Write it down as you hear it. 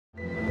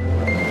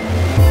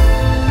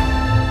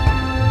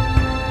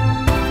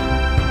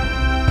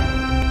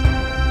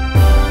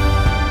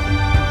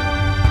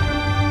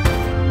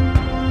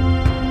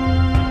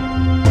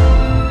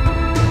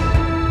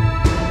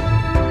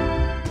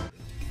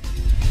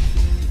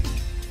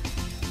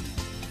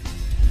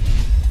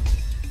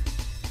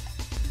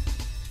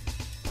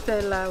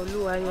Stella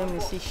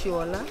Mrs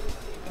Shoola,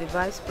 the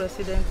Vice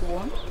President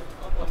one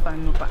of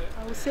ANUPA.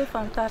 I would say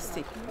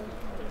fantastic.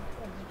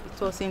 It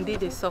was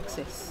indeed a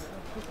success.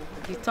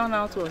 The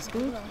turnout was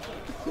good.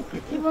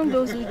 Even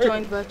those who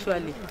joined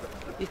virtually,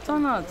 the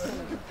turnout,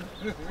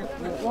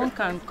 one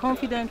can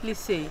confidently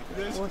say,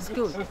 was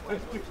good.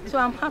 So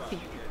I'm happy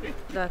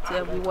that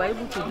we were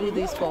able to do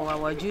this for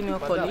our junior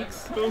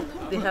colleagues.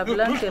 They have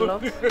learned a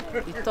lot.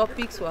 The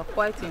topics were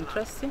quite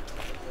interesting,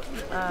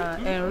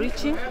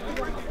 enriching,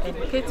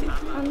 educating,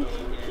 and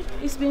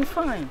it's been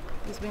fine.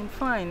 It's been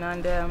fine,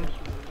 and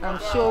I'm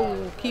sure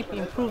we will keep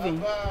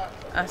improving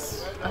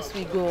as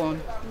we go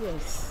on.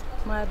 Yes,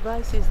 my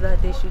advice is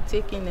that they should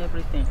take in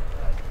everything.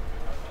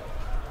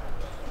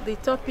 The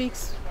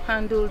topics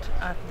handled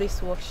at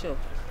this workshop,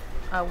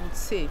 I would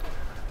say,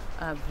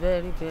 are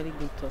very, very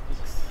good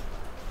topics.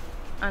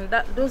 And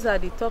those are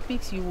the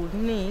topics you would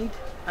need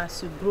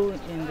as you grow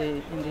in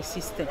the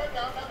system.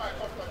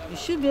 You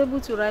should be able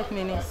to write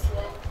minutes.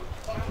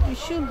 You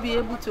should be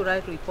able to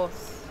write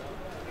reports.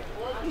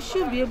 You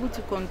should be able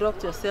to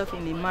conduct yourself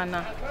in the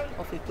manner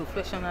of a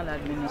professional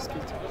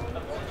administrator.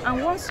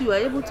 And once you are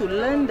able to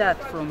learn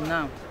that from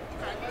now,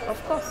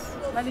 of course,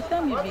 by the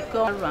time you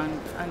become around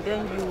and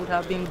then you would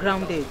have been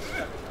grounded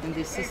in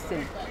the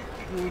system,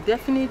 you will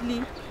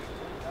definitely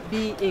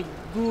be a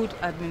good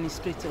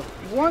administrator,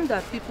 one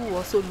that people will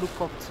also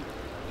look up to.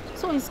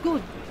 So it's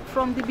good.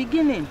 From the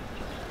beginning,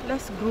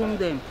 let's groom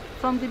them.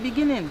 From the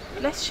beginning,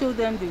 let's show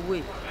them the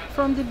way.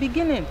 From the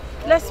beginning,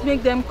 let's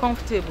make them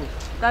comfortable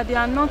that they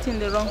are not in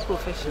the wrong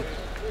profession,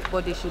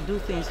 but they should do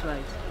things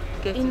right.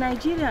 Okay. In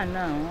Nigeria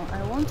now,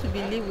 I want to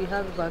believe we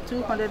have about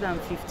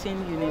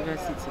 215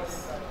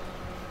 universities.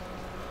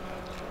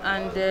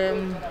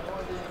 And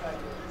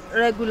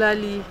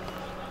regularly,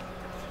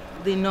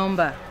 the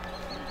number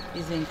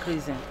is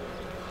increasing.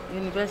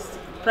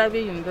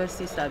 Private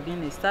universities are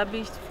being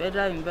established,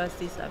 federal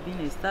universities are being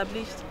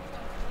established.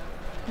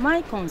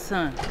 My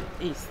concern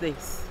is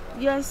this.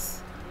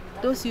 Yes,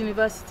 those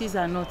universities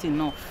are not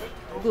enough.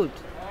 Good.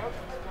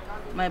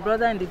 My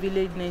brother in the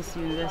village needs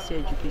university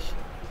education.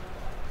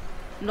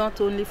 Not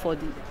only for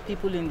the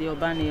people in the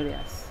urban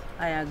areas,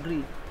 I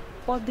agree.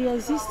 But the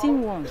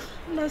existing ones,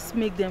 let's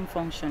make them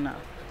functional.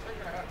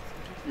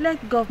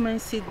 Let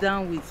government sit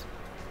down with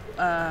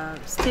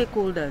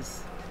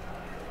stakeholders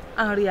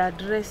and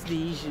readdress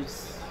the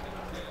issues.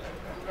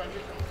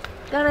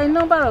 There are a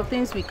number of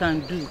things we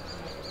can do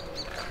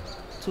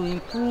to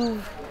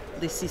improve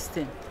the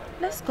system.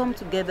 Let's come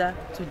together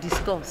to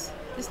discuss.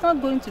 It's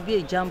not going to be a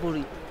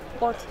jamboree,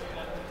 but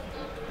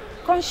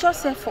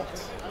conscious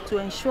effort to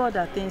ensure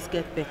that things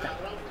get better.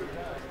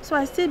 So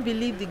I still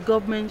believe the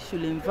government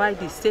should invite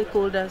the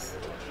stakeholders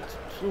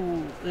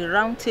to a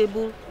round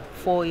table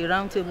for a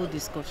round table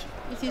discussion.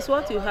 It is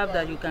what you have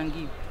that you can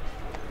give.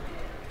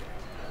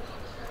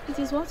 It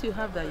is what you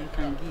have that you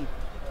can give.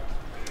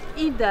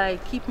 If there are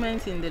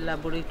equipment in the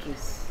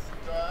laboratories,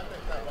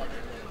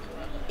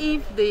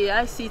 if the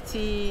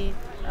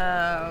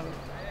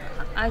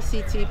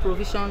ICT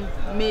provision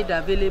made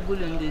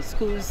available in the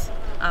schools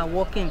are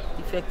working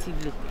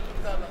effectively,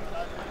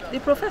 the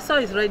professor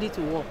is ready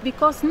to work,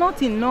 because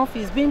not enough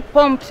is being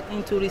pumped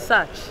into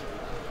research.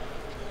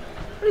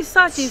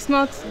 Research is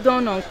not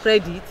done on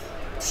credit.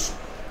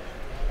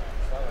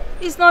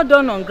 It's not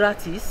done on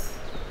gratis.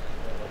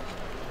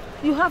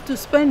 You have to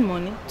spend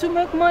money to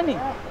make money.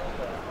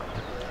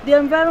 The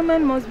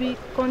environment must be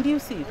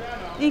conducive.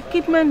 The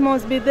equipment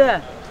must be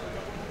there.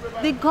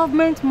 The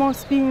government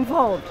must be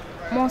involved,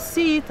 must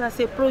see it as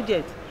a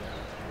project.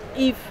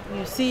 If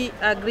you see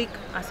agric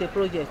as a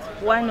project,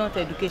 why not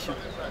education?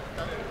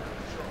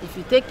 If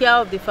you take care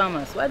of the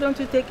farmers, why don't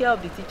you take care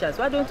of the teachers?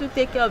 Why don't you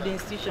take care of the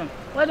institution?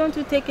 Why don't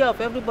you take care of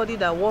everybody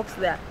that works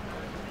there?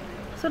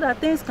 So that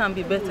things can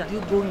be better.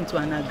 You go into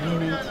an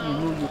agreement you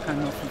know you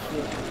cannot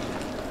fulfill.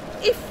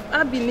 If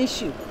ab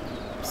initio,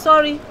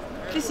 sorry,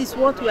 this is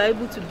what we are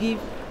able to give.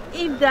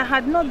 If there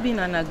had not been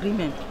an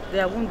agreement,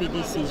 there won't be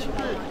this issue.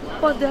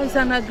 But there is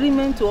an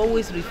agreement to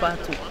always refer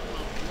to.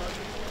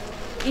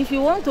 If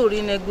you want to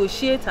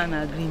renegotiate an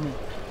agreement,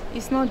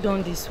 it's not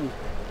done this way.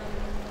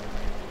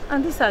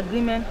 And this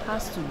agreement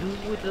has to do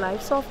with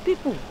lives of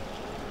people.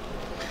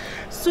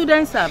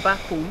 Students are back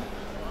home.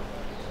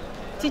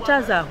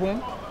 Teachers are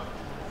home.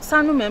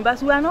 SANU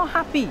members, we are not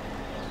happy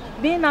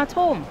being at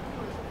home.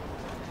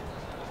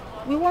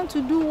 We want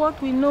to do what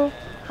we know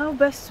how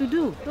best to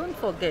do. Don't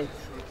forget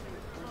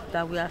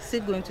that we are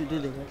still going to do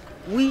the work.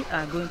 We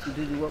are going to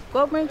do the work.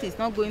 Government is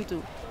not going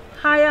to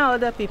hire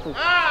other people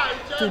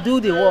to do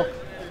the work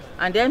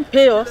and then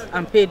pay us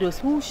and pay those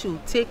who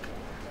should take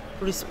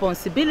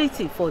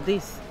responsibility for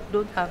this.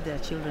 Don't have their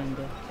children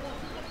there.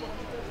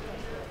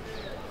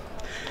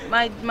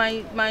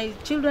 My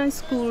children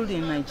schooled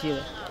in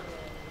Nigeria.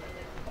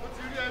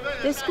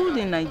 They schooled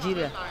in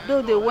Nigeria,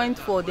 though they went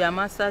for their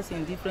masters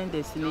in different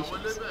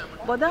destinations.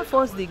 But that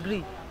first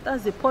degree,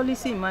 that's the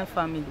policy in my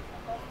family.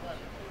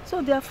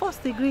 So their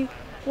first degree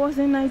was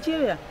in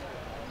Nigeria.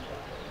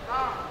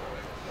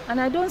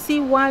 And I don't see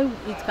why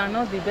it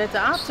cannot be better.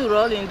 After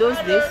all, in those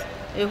days,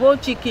 a whole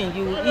chicken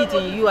you will eat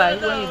in UI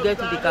when you get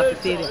to the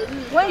cafeteria.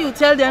 When you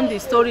tell them the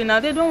story now,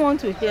 they don't want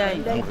to hear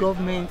it. The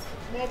government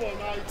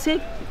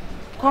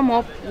come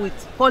up with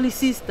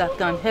policies that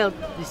can help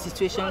the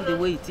situation the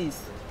way it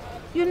is.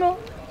 You know,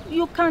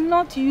 you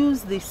cannot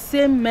use the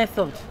same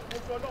method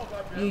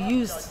you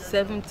used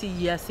 70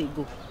 years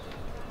ago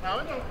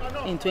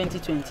in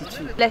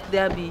 2022. Let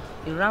there be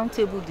a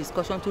roundtable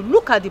discussion to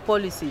look at the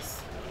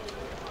policies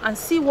and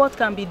see what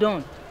can be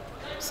done.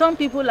 Some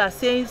people are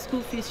saying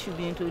school fees should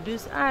be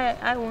introduced.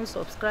 I won't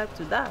subscribe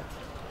to that,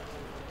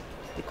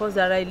 because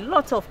there are a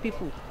lot of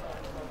people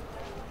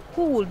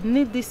who would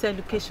need this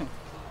education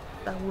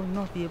that will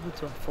not be able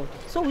to afford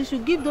it. So we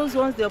should give those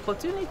ones the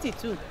opportunity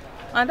too.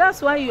 And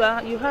that's why you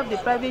have the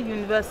private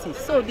universities.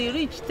 So the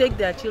rich take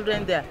their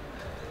children there.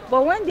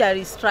 But when there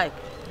is strike,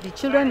 the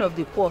children of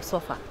the poor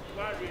suffer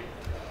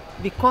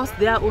because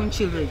their own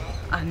children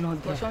are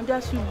not there. So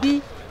there should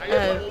be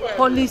a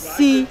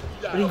policy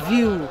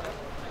review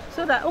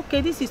so that,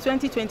 okay, this is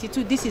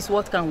 2022, this is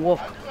what can work.